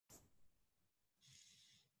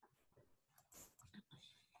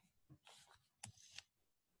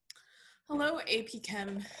Hello, AP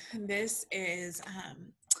Chem. This is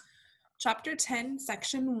Chapter 10,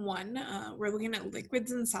 Section 1. We're looking at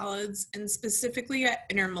liquids and solids and specifically at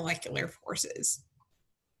intermolecular forces.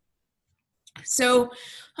 So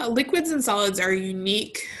liquids and solids are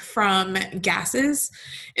unique from gases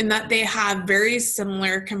in that they have very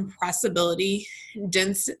similar compressibility,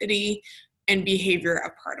 density, and behavior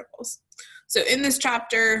of particles. So in this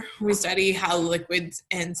chapter, we study how liquids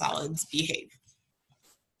and solids behave.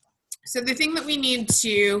 So the thing that we need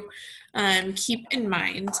to keep in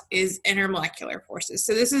mind is intermolecular forces.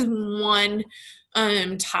 So this is one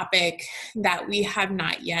topic that we have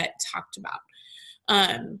not yet talked about.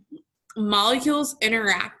 Molecules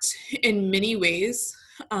interact in many ways.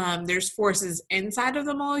 There's forces inside of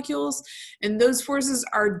the molecules, and those forces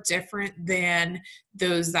are different than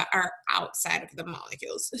those that are outside of the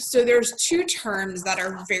molecules. So there's two terms that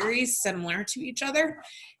are very similar to each other.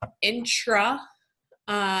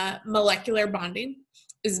 Molecular bonding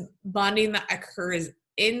is bonding that occurs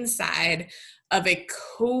inside of a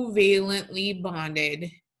covalently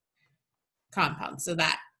bonded compound. So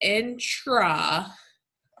that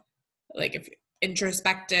if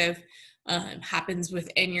introspective, happens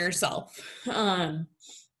within yourself.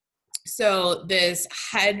 So this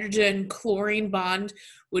hydrogen chlorine bond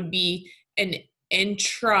would be an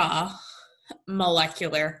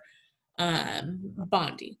intramolecular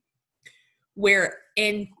bonding, where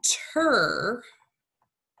intermolecular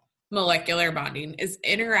bonding is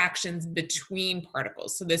interactions between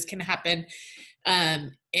particles. So this can happen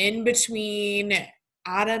in between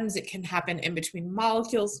atoms. It can happen in between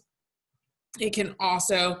molecules. It can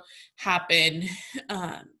also happen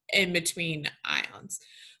in between ions.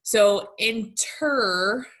 So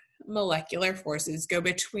intermolecular forces go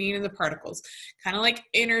between the particles, kind of like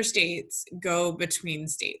interstates go between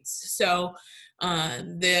states. So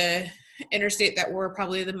the interstate that we're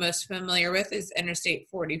probably the most familiar with is Interstate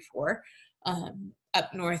 44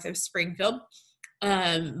 up north of Springfield.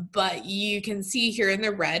 But you can see here in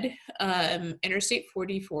the red, Interstate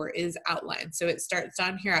 44 is outlined. So it starts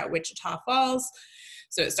down here at Wichita Falls.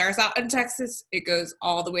 So it starts out in Texas. It goes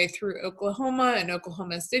all the way through Oklahoma and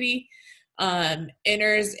Oklahoma City,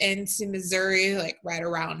 enters into Missouri, like right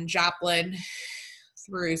around Joplin,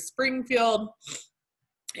 through Springfield,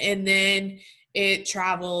 and then it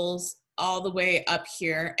travels all the way up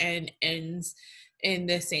here and ends in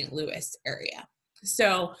the St. Louis area.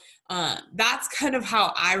 So that's kind of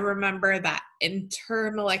how I remember that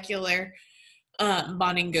intermolecular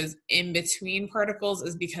bonding goes in between particles,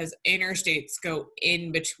 is because interstates go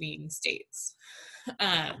in between states.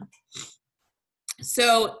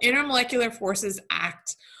 So intermolecular forces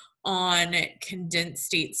act on condensed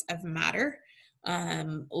states of matter,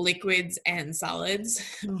 liquids and solids,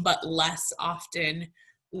 but less often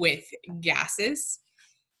with gases.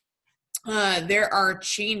 There are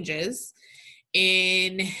changes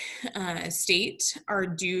in state are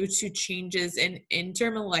due to changes in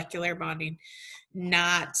intermolecular bonding,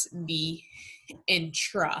 not the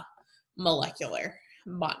intramolecular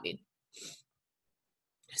bonding.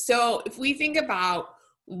 So if we think about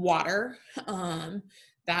water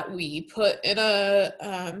that we put in a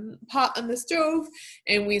pot on the stove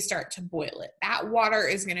and we start to boil it, that water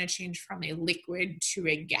is going to change from a liquid to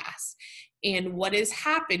a gas. And what is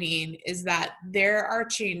happening is that there are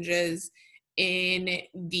changes in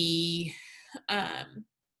the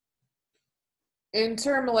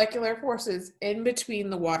intermolecular forces in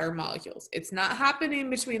between the water molecules. It's not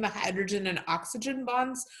happening between the hydrogen and oxygen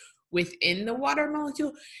bonds within the water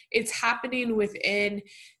molecule. It's happening within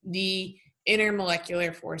the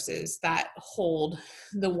intermolecular forces that hold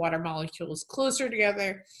the water molecules closer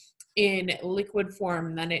together in liquid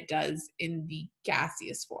form than it does in the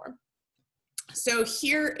gaseous form. So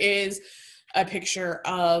here is a picture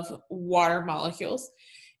of water molecules.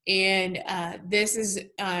 And this is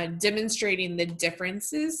demonstrating the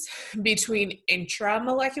differences between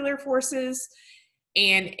intramolecular forces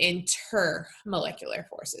and intermolecular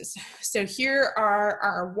forces. So here are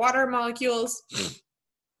our water molecules.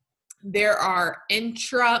 There are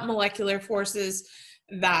intramolecular forces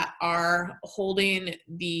that are bonding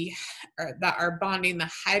the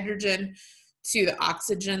hydrogen to the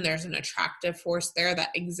oxygen. There's an attractive force there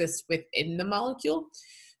that exists within the molecule.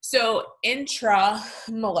 So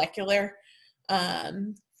intramolecular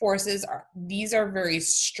forces are very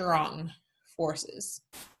strong forces.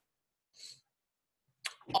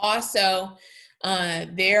 Also,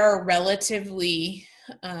 they are relatively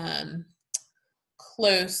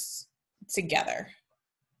close together.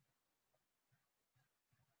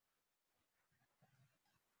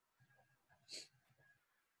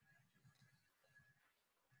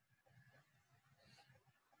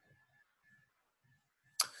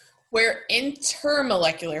 Where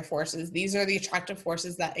intermolecular forces, these are the attractive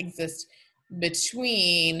forces that exist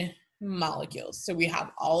between molecules. So we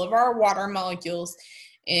have all of our water molecules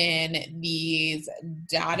in these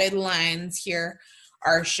dotted lines here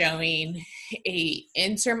are showing a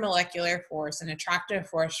intermolecular force, an attractive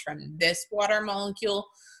force from this water molecule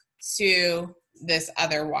to this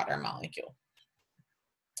other water molecule.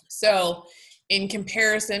 So in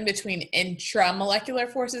comparison between intramolecular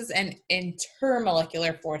forces and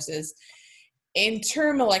intermolecular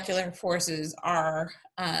forces are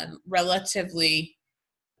relatively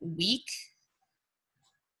weak,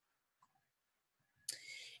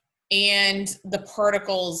 and the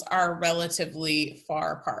particles are relatively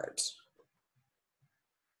far apart.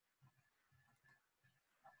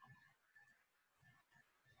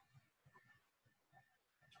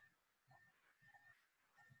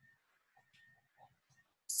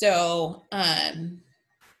 So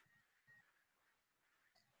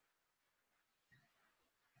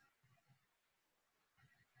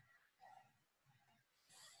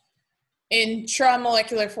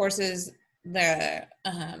intramolecular forces, they're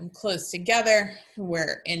close together,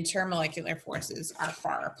 where intermolecular forces are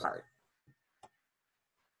far apart.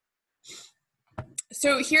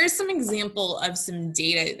 So here's some example of some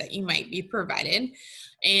data that you might be provided,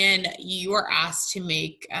 and you are asked to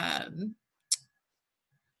make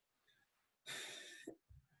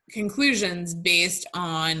conclusions based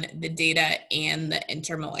on the data and the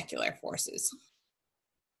intermolecular forces.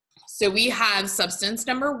 So we have substance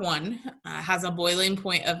number 1 has a boiling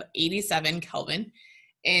point of 87 Kelvin,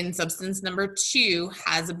 and substance number 2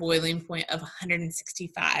 has a boiling point of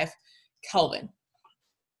 165 Kelvin.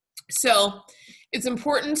 So it's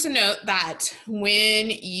important to note that when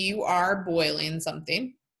you are boiling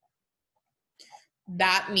something,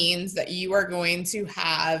 that means that you are going to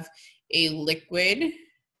have a liquid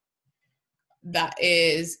that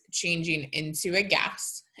is changing into a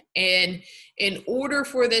gas. And in order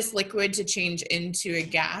for this liquid to change into a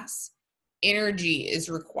gas, energy is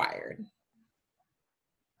required.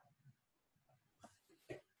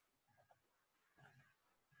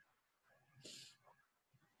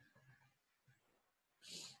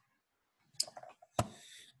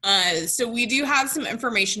 So we do have some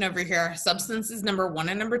information over here. Substances number 1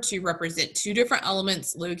 and number 2 represent 2 different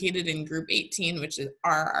elements located in group 18, which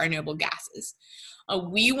are our noble gases.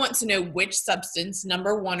 We want to know which substance,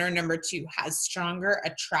 number 1 or number 2, has stronger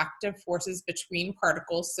attractive forces between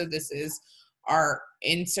particles. So this is our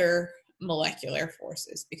intermolecular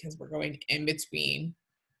forces, because we're going in between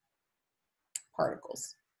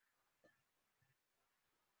particles.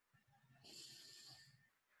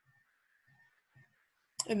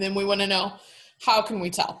 And then we want to know, how can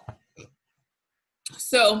we tell?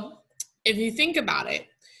 So if you think about it,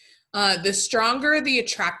 the stronger the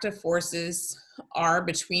attractive forces are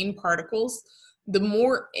between particles, the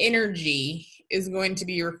more energy is going to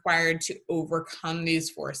be required to overcome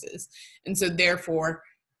these forces, and so therefore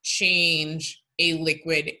change a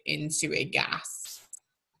liquid into a gas.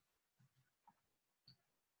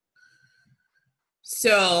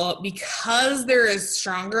 So because there is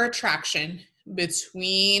stronger attraction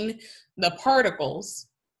between the particles,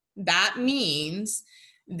 that means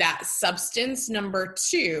that substance number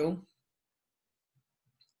 2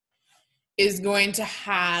 is going to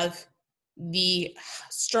have the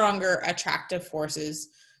stronger attractive forces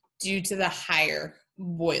due to the higher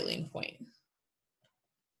boiling point.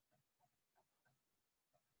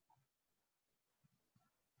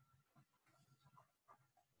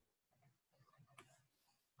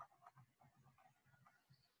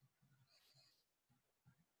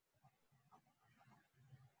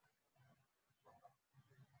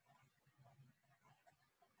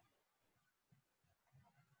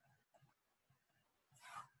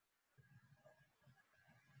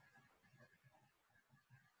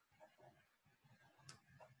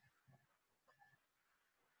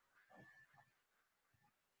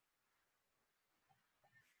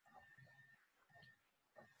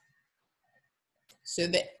 So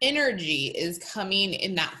the energy is coming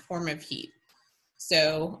in that form of heat.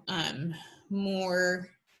 So more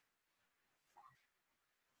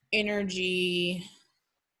energy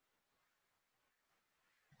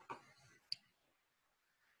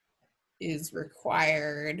is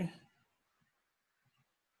required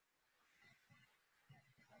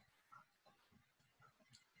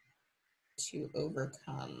to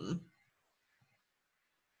overcome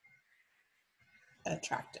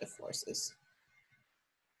attractive forces.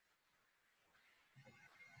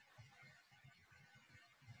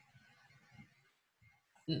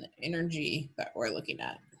 And the energy that we're looking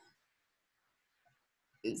at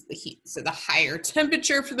is the heat. So the higher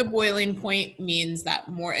temperature for the boiling point means that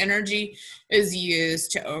more energy is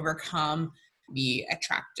used to overcome the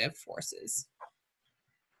attractive forces.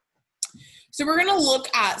 So we're going to look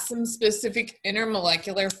at some specific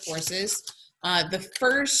intermolecular forces. The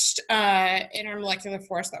first intermolecular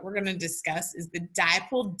force that we're going to discuss is the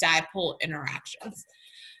dipole-dipole interactions.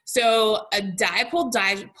 So a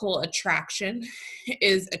dipole-dipole attraction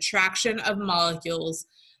is attraction of molecules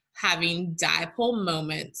having dipole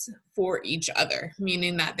moments for each other,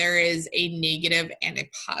 meaning that there is a negative and a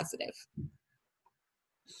positive.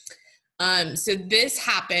 So this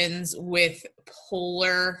happens with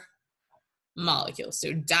polar molecules.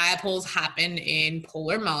 So dipoles happen in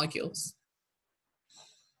polar molecules.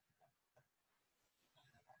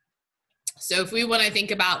 So if we want to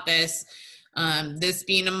think about this, this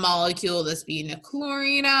being a molecule, this being a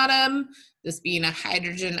chlorine atom, this being a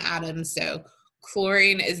hydrogen atom. So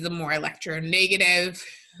chlorine is the more electronegative,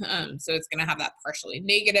 so it's going to have that partially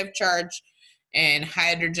negative charge, and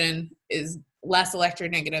hydrogen is less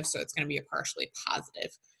electronegative, so it's going to be a partially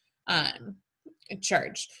positive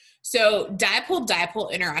charge. So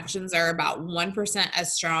dipole-dipole interactions are about 1%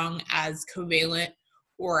 as strong as covalent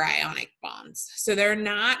or ionic bonds. So they're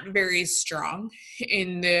not very strong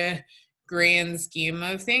in the grand scheme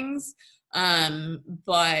of things,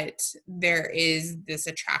 but there is this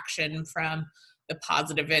attraction from the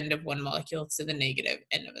positive end of one molecule to the negative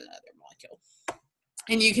end of another molecule.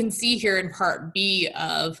 And you can see here in part B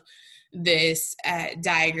of this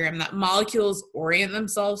diagram that molecules orient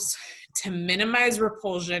themselves to minimize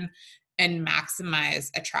repulsion and maximize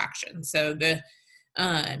attraction. So the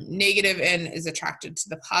negative end is attracted to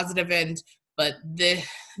the positive end, but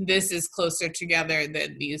this is closer together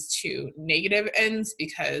than these two negative ends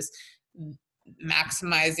because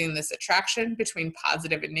maximizing this attraction between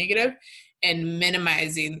positive and negative and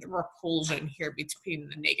minimizing the repulsion here between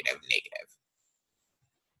the negative and negative.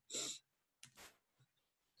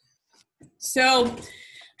 So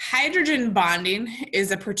hydrogen bonding is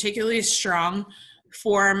a particularly strong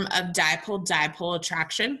form of dipole-dipole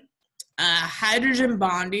attraction. Hydrogen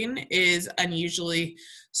bonding is unusually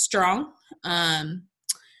strong,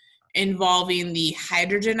 involving the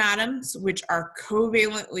hydrogen atoms, which are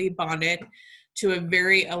covalently bonded to a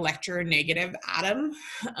very electronegative atom,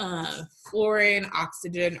 fluorine,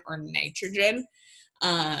 oxygen, or nitrogen,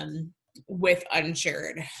 with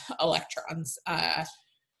unshared electrons.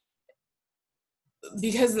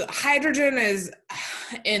 Because hydrogen is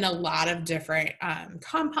in a lot of different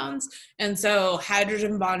compounds, and so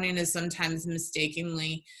hydrogen bonding is sometimes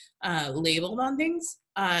mistakenly labeled on things.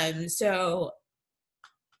 So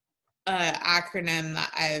acronym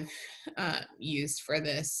that I've used for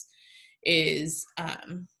this is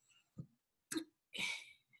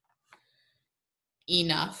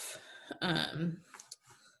enough.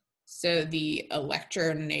 So the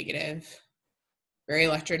electronegative, very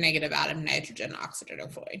electronegative atom, nitrogen, oxygen, or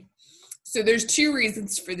fluorine. So there's two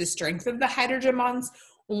reasons for the strength of the hydrogen bonds.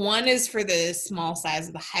 One is for the small size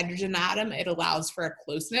of the hydrogen atom. It allows for a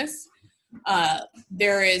closeness.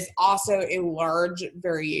 There is also a large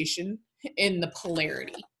variation in the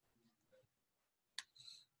polarity.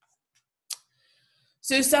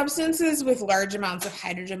 So substances with large amounts of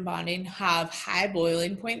hydrogen bonding have high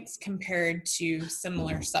boiling points compared to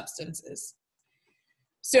similar substances.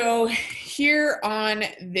 So here on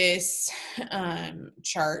this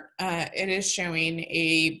chart, it is showing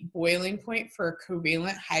a boiling point for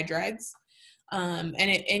covalent hydrides, and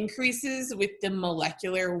it increases with the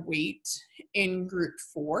molecular weight in group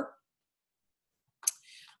 4.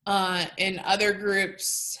 In other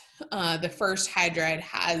groups, the first hydride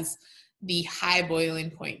has the high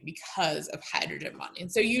boiling point because of hydrogen bonding.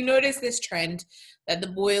 So you notice this trend that the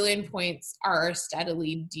boiling points are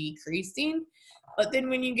steadily decreasing. But then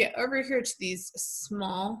when you get over here to these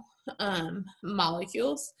small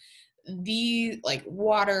molecules, these like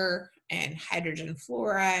water and hydrogen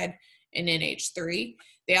fluoride and NH3,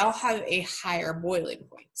 they all have a higher boiling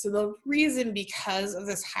point. So the reason because of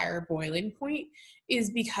this higher boiling point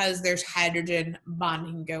is because there's hydrogen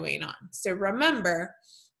bonding going on. So remember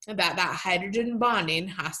that hydrogen bonding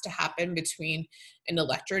has to happen between an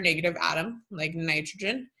electronegative atom like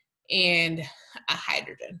nitrogen and a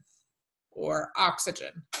hydrogen, or oxygen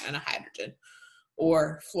and a hydrogen,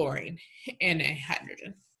 or fluorine and a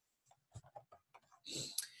hydrogen.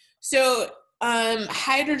 So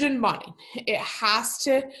hydrogen bonding, it has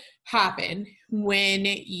to happen when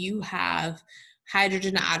you have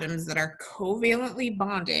hydrogen atoms that are covalently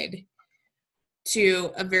bonded to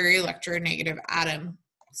a very electronegative atom,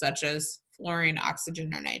 such as fluorine,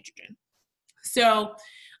 oxygen, or nitrogen. So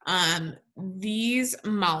these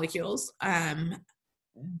molecules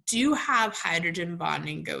do have hydrogen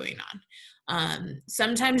bonding going on.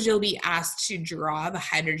 Sometimes you'll be asked to draw the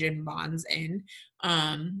hydrogen bonds in,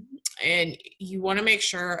 and you want to make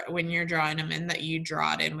sure when you're drawing them in that you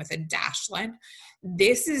draw it in with a dashed line.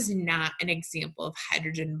 This is not an example of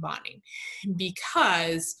hydrogen bonding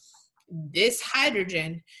because this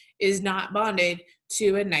hydrogen is not bonded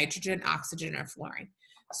to a nitrogen, oxygen, or fluorine.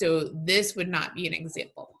 So this would not be an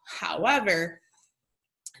example. However,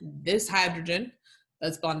 this hydrogen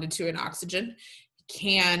that's bonded to an oxygen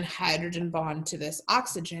can hydrogen bond to this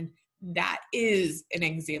oxygen. That is an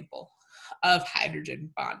example of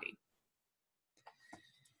hydrogen bonding.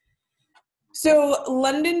 So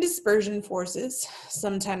London dispersion forces,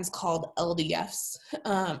 sometimes called LDFs,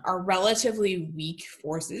 are relatively weak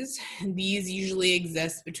forces. These usually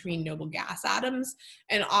exist between noble gas atoms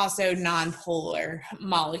and also nonpolar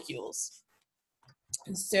molecules.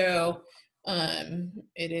 So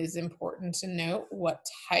it is important to note what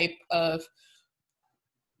type of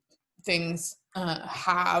things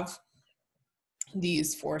have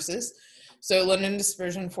these forces. So London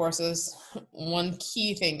dispersion forces, one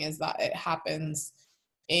key thing is that it happens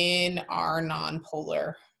in our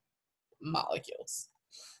nonpolar molecules.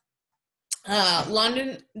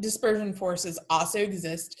 London dispersion forces also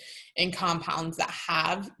exist in compounds that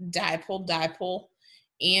have dipole-dipole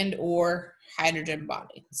and or hydrogen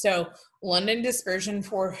bonding. So London dispersion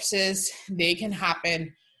forces, they can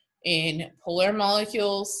happen in polar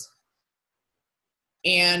molecules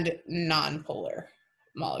and nonpolar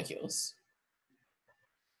molecules.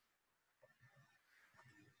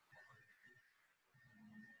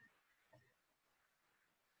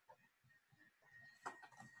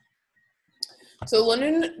 So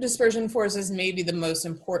London dispersion forces may be the most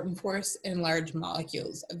important force in large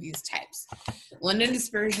molecules of these types. London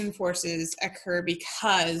dispersion forces occur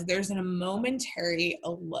because there's a momentary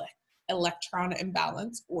electron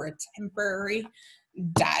imbalance or a temporary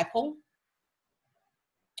dipole.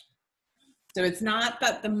 So it's not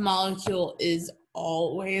that the molecule is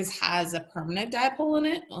always has a permanent dipole in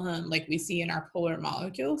it, like we see in our polar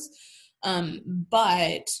molecules,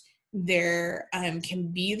 but there can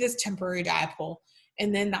be this temporary dipole,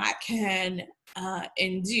 and then that can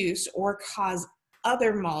induce or cause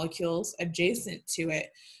other molecules adjacent to it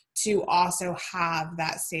to also have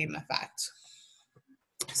that same effect.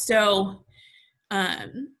 So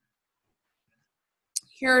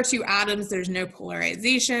here are two atoms, there's no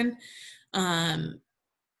polarization.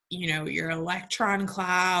 You know, your electron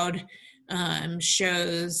cloud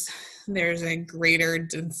shows there's a greater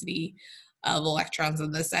density of electrons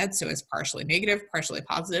on this side, so it's partially negative, partially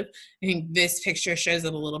positive. I think this picture shows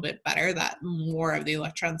it a little bit better, that more of the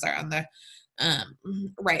electrons are on the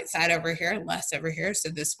right side over here, less over here. So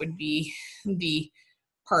this would be the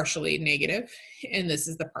partially negative, and this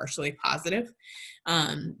is the partially positive.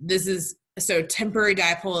 So temporary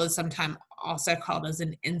dipole is sometimes also called as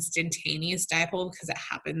an instantaneous dipole because it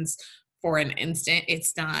happens for an instant.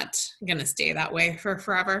 It's not going to stay that way for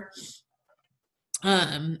forever.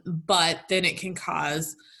 But then it can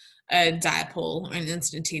cause a dipole, an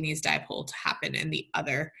instantaneous dipole, to happen in the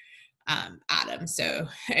other atom. So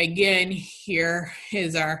again, here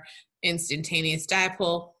is our instantaneous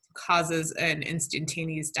dipole, causes an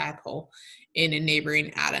instantaneous dipole in a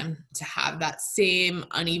neighboring atom to have that same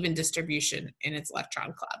uneven distribution in its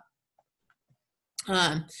electron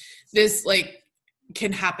cloud. This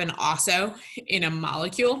can happen also in a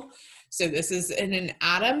molecule. So this is in an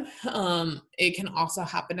atom. It can also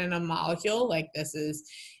happen in a molecule, like this is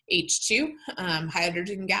H2,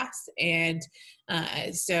 hydrogen gas, and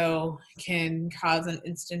so can cause an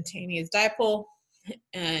instantaneous dipole,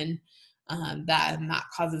 and that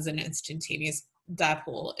causes an instantaneous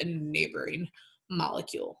dipole in a neighboring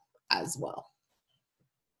molecule as well.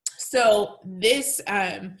 So this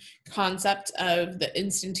concept of the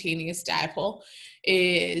instantaneous dipole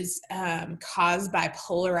is caused by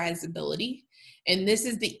polarizability, and this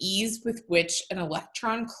is the ease with which an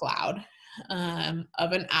electron cloud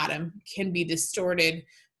of an atom can be distorted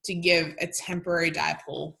to give a temporary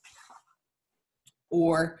dipole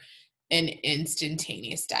or an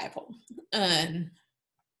instantaneous dipole.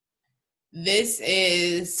 This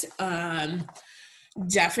is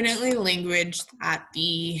definitely language that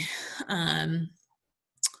you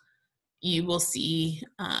will see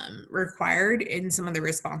required in some of the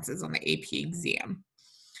responses on the AP exam.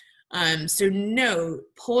 So note,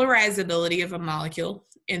 polarizability of a molecule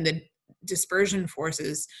and the dispersion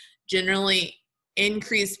forces generally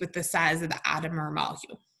increase with the size of the atom or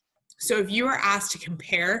molecule. So if you are asked to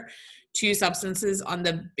compare two substances on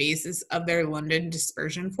the basis of their London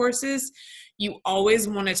dispersion forces, you always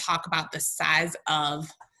want to talk about the size of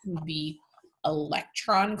the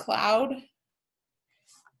electron cloud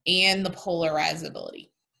and the polarizability.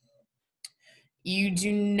 You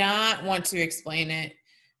do not want to explain it,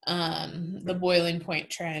 the boiling point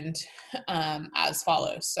trend, as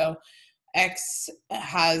follows. So X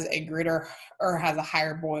has a greater or has a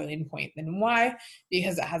higher boiling point than Y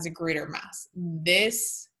because it has a greater mass.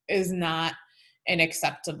 This is not an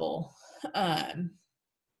acceptable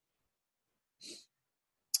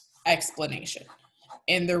explanation.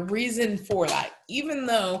 And the reason for that, even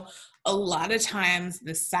though a lot of times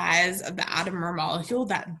the size of the atom or molecule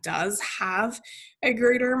that does have a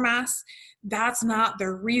greater mass, that's not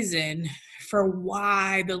the reason for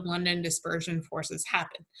why the London dispersion forces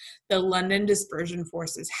happen. The London dispersion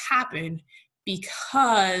forces happen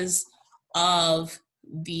because of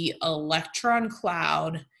the electron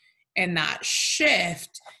cloud and that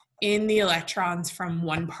shift in the electrons from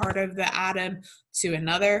one part of the atom to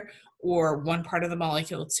another, or one part of the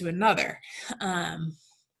molecule to another.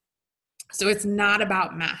 So it's not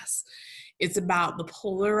about mass. It's about the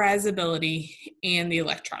polarizability and the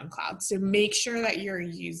electron cloud. So make sure that you're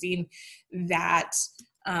using that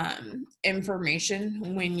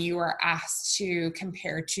information when you are asked to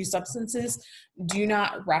compare two substances. Do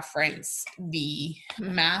not reference the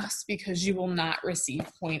mass because you will not receive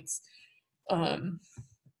points on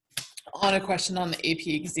a question on the AP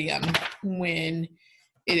exam when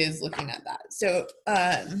it is looking at that. So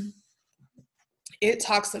it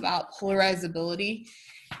talks about polarizability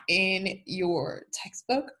in your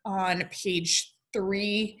textbook on page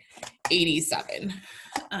 387.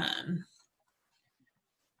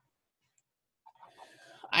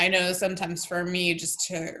 I know sometimes for me just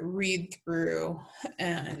to read through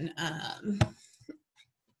and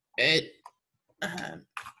it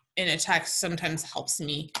in a text sometimes helps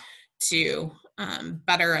me to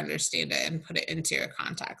better understand it and put it into a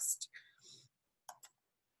context.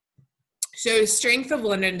 So strength of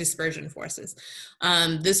London dispersion forces.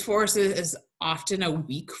 This force is often a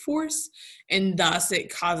weak force, and thus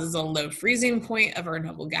it causes a low freezing point of our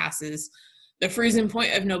noble gases. The freezing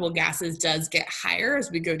point of noble gases does get higher as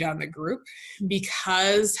we go down the group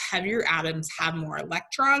because heavier atoms have more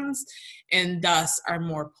electrons and thus are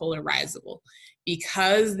more polarizable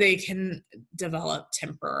because they can develop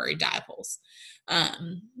temporary dipoles.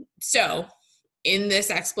 So in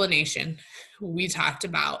this explanation, we talked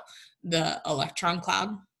about the electron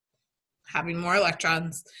cloud having more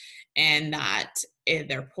electrons and that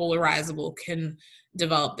they're polarizable can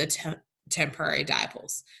develop the temporary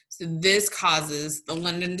dipoles. So this causes the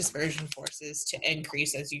London dispersion forces to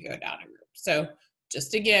increase as you go down a group. So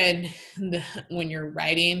just again, when you're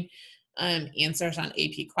writing answers on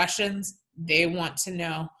AP questions, they want to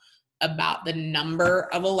know about the number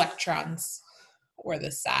of electrons or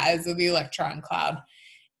the size of the electron cloud,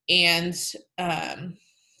 and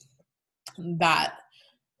that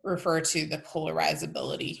refer to the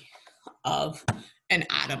polarizability of an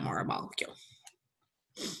atom or a molecule.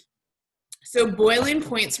 So boiling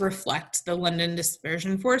points reflect the London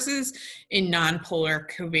dispersion forces in nonpolar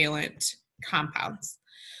covalent compounds.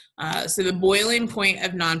 So the boiling point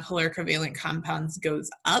of nonpolar covalent compounds goes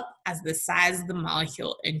up as the size of the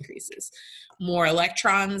molecule increases. More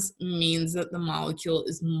electrons means that the molecule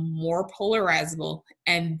is more polarizable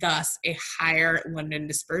and thus a higher London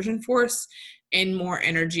dispersion force, and more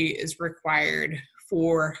energy is required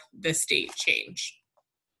for the state change.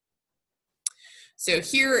 So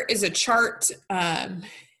here is a chart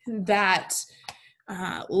that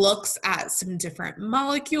looks at some different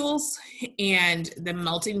molecules and the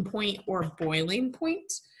melting point or boiling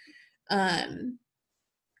point.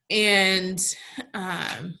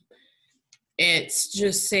 It's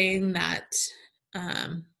just saying that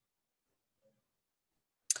the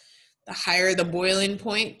higher the boiling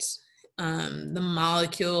point, the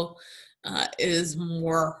molecule is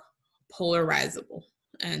more polarizable.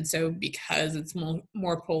 And so because it's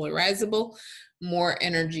more polarizable, more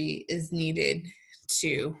energy is needed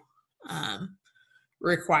to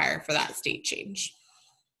require for that state change.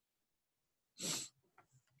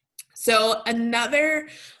 So another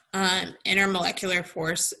intermolecular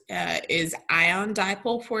force is ion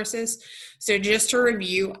dipole forces. So just to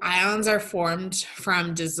review, ions are formed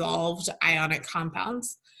from dissolved ionic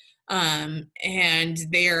compounds, and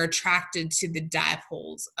they are attracted to the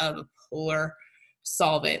dipoles of a polar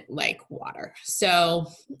solvent like water. So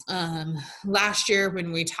last year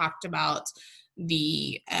when we talked about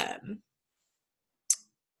the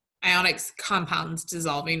ionic compounds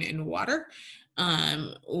dissolving in water,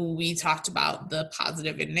 we talked about the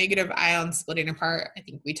positive and negative ions splitting apart. I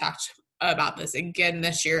think we talked about this again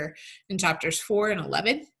this year in chapters 4 and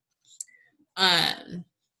 11.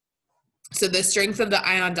 So the strength of the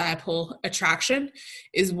ion-dipole attraction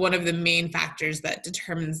is one of the main factors that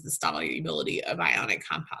determines the solubility of ionic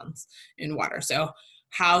compounds in water. So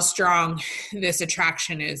how strong this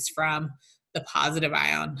attraction is from the positive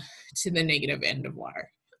ion to the negative end of water.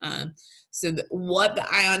 What the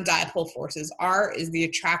ion-dipole forces are is the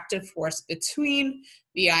attractive force between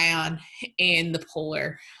the ion and the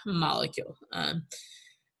polar molecule.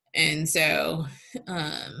 And so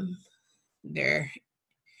there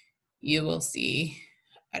you will see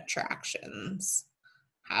attractions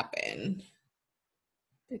happen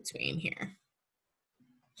between here.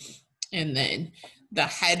 And then the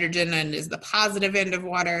hydrogen end is the positive end of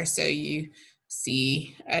water, so you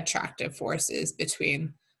see attractive forces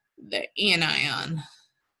between the anion,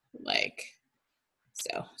 like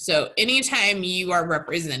so. So anytime you are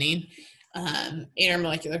representing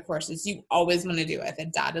intermolecular forces, you always want to do it with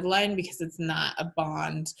a dotted line because it's not a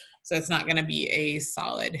bond, so it's not going to be a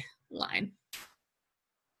solid line.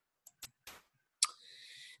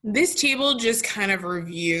 This table just kind of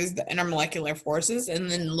reviews the intermolecular forces and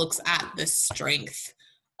then looks at the strength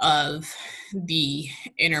of the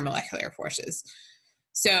intermolecular forces.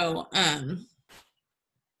 So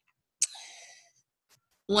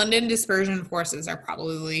London dispersion forces are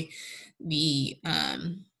probably the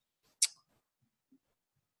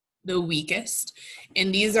weakest,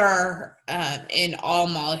 and these are in all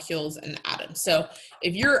molecules and atoms. So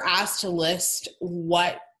if you're asked to list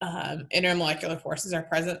what intermolecular forces are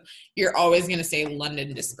present, you're always going to say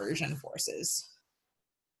London dispersion forces.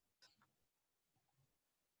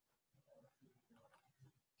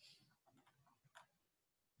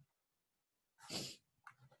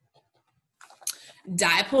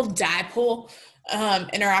 Dipole-dipole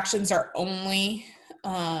interactions are only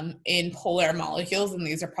in polar molecules, and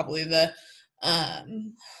these are probably the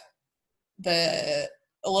a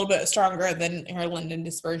little bit stronger than our London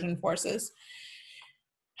dispersion forces.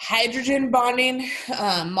 Hydrogen bonding,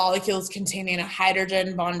 molecules containing a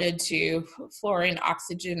hydrogen bonded to fluorine,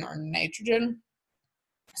 oxygen, or nitrogen.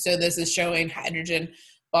 So this is showing hydrogen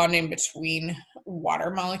bonding between water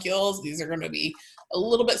molecules. These are going to be a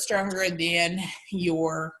little bit stronger than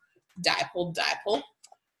your dipole-dipole.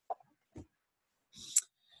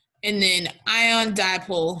 And then ion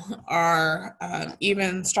dipole are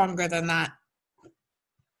even stronger than that.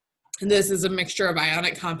 And this is a mixture of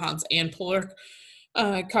ionic compounds and polar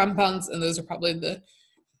compounds, and those are probably the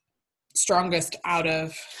strongest out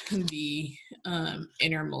of the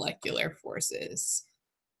intermolecular forces.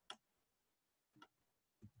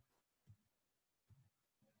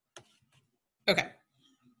 Okay.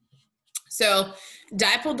 So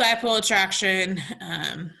dipole-dipole attraction,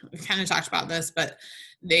 we've kind of talked about this, but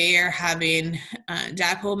they are having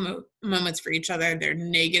dipole moments for each other. They're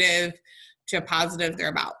negative to a positive. They're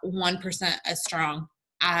about 1% as strong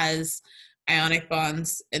as ionic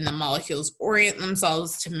bonds, and the molecules orient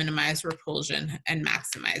themselves to minimize repulsion and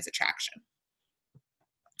maximize attraction.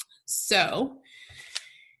 So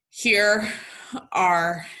here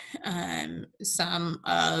are some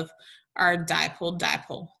of our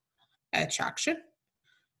dipole-dipole attraction.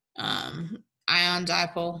 Ion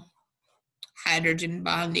dipole, hydrogen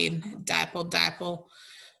bonding, dipole-dipole,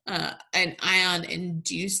 an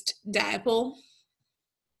ion-induced dipole,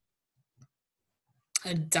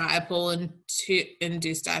 a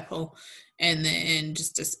dipole-induced dipole, and then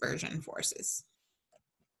just dispersion forces.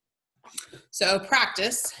 So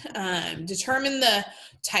practice, determine the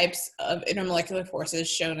types of intermolecular forces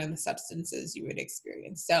shown in the substances you would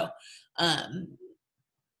experience. So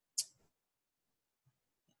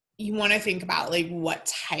you want to think about like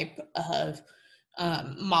what type of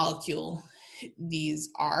molecule these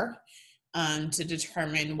are to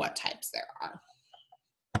determine what types there are.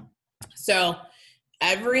 So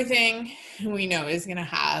everything we know is going to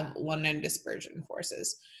have London dispersion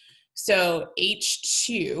forces. So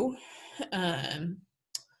H2,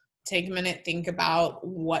 take a minute, think about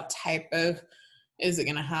what type of, is it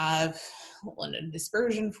going to have London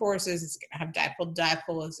dispersion forces? Is it going to have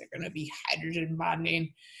dipole-dipole? Is there going to be hydrogen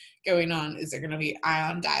bonding going on? Is there going to be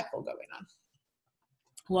ion dipole going on?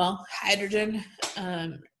 Well, hydrogen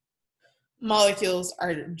molecules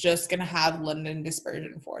are just going to have London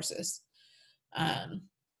dispersion forces.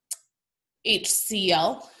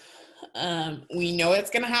 HCl, we know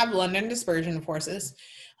it's going to have London dispersion forces.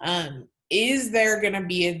 Is there going to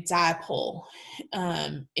be a dipole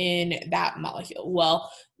in that molecule? Well,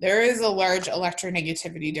 there is a large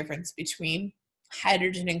electronegativity difference between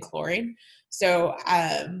hydrogen and chlorine. So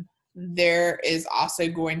there is also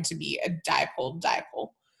going to be a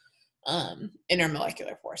dipole-dipole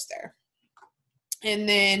intermolecular force there. And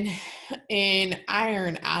then in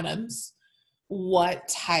iron atoms, what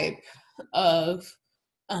type of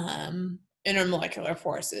intermolecular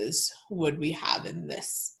forces would we have in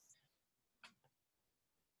this?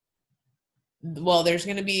 Well, there's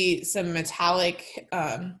going to be some metallic.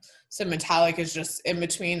 Some metallic is just in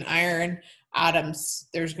between iron atoms.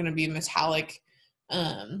 There's going to be metallic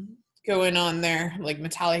going on there, like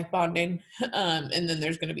metallic bonding. And then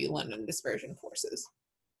there's going to be London dispersion forces.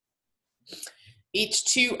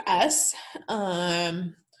 H2S,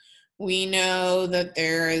 we know that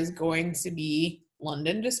there is going to be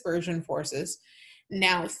London dispersion forces.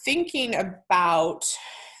 Now, thinking about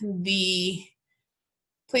the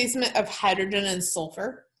placement of hydrogen and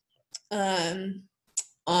sulfur on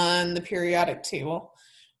the periodic table,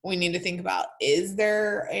 we need to think about, is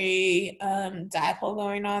there a dipole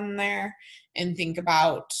going on there? And think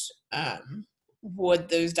about, would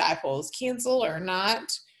those dipoles cancel or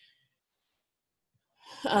not?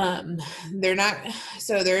 They're not,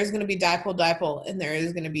 so there is going to be dipole, and there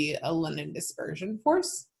is going to be a London dispersion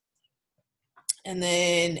force. And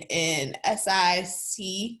then in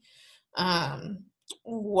SiC,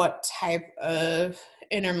 what type of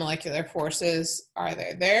intermolecular forces are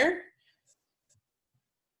there?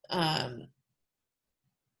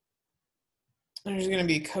 There's going to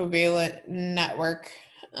be covalent network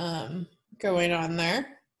going on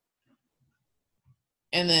there.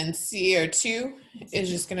 And then CO2 is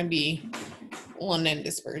just going to be London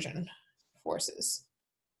dispersion forces.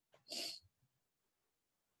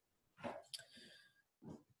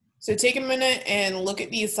 So take a minute and look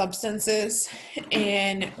at these substances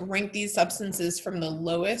and rank these substances from the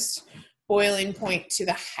lowest boiling point to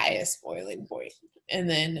the highest boiling point, and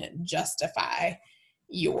then justify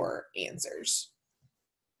your answers.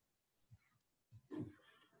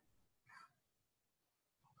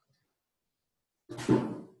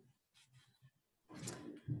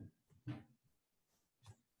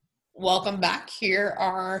 Welcome back.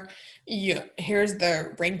 Here's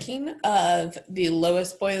the ranking of the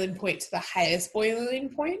lowest boiling point to the highest boiling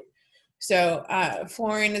point. So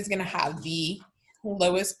fluorine is going to have the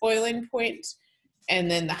lowest boiling point, and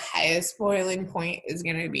then the highest boiling point is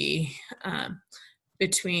going to be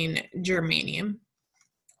between germanium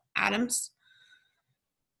atoms.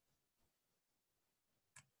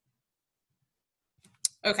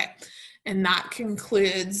 Okay, and that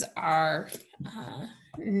concludes our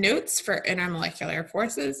notes for intermolecular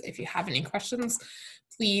forces. If you have any questions,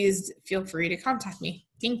 please feel free to contact me.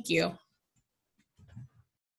 Thank you.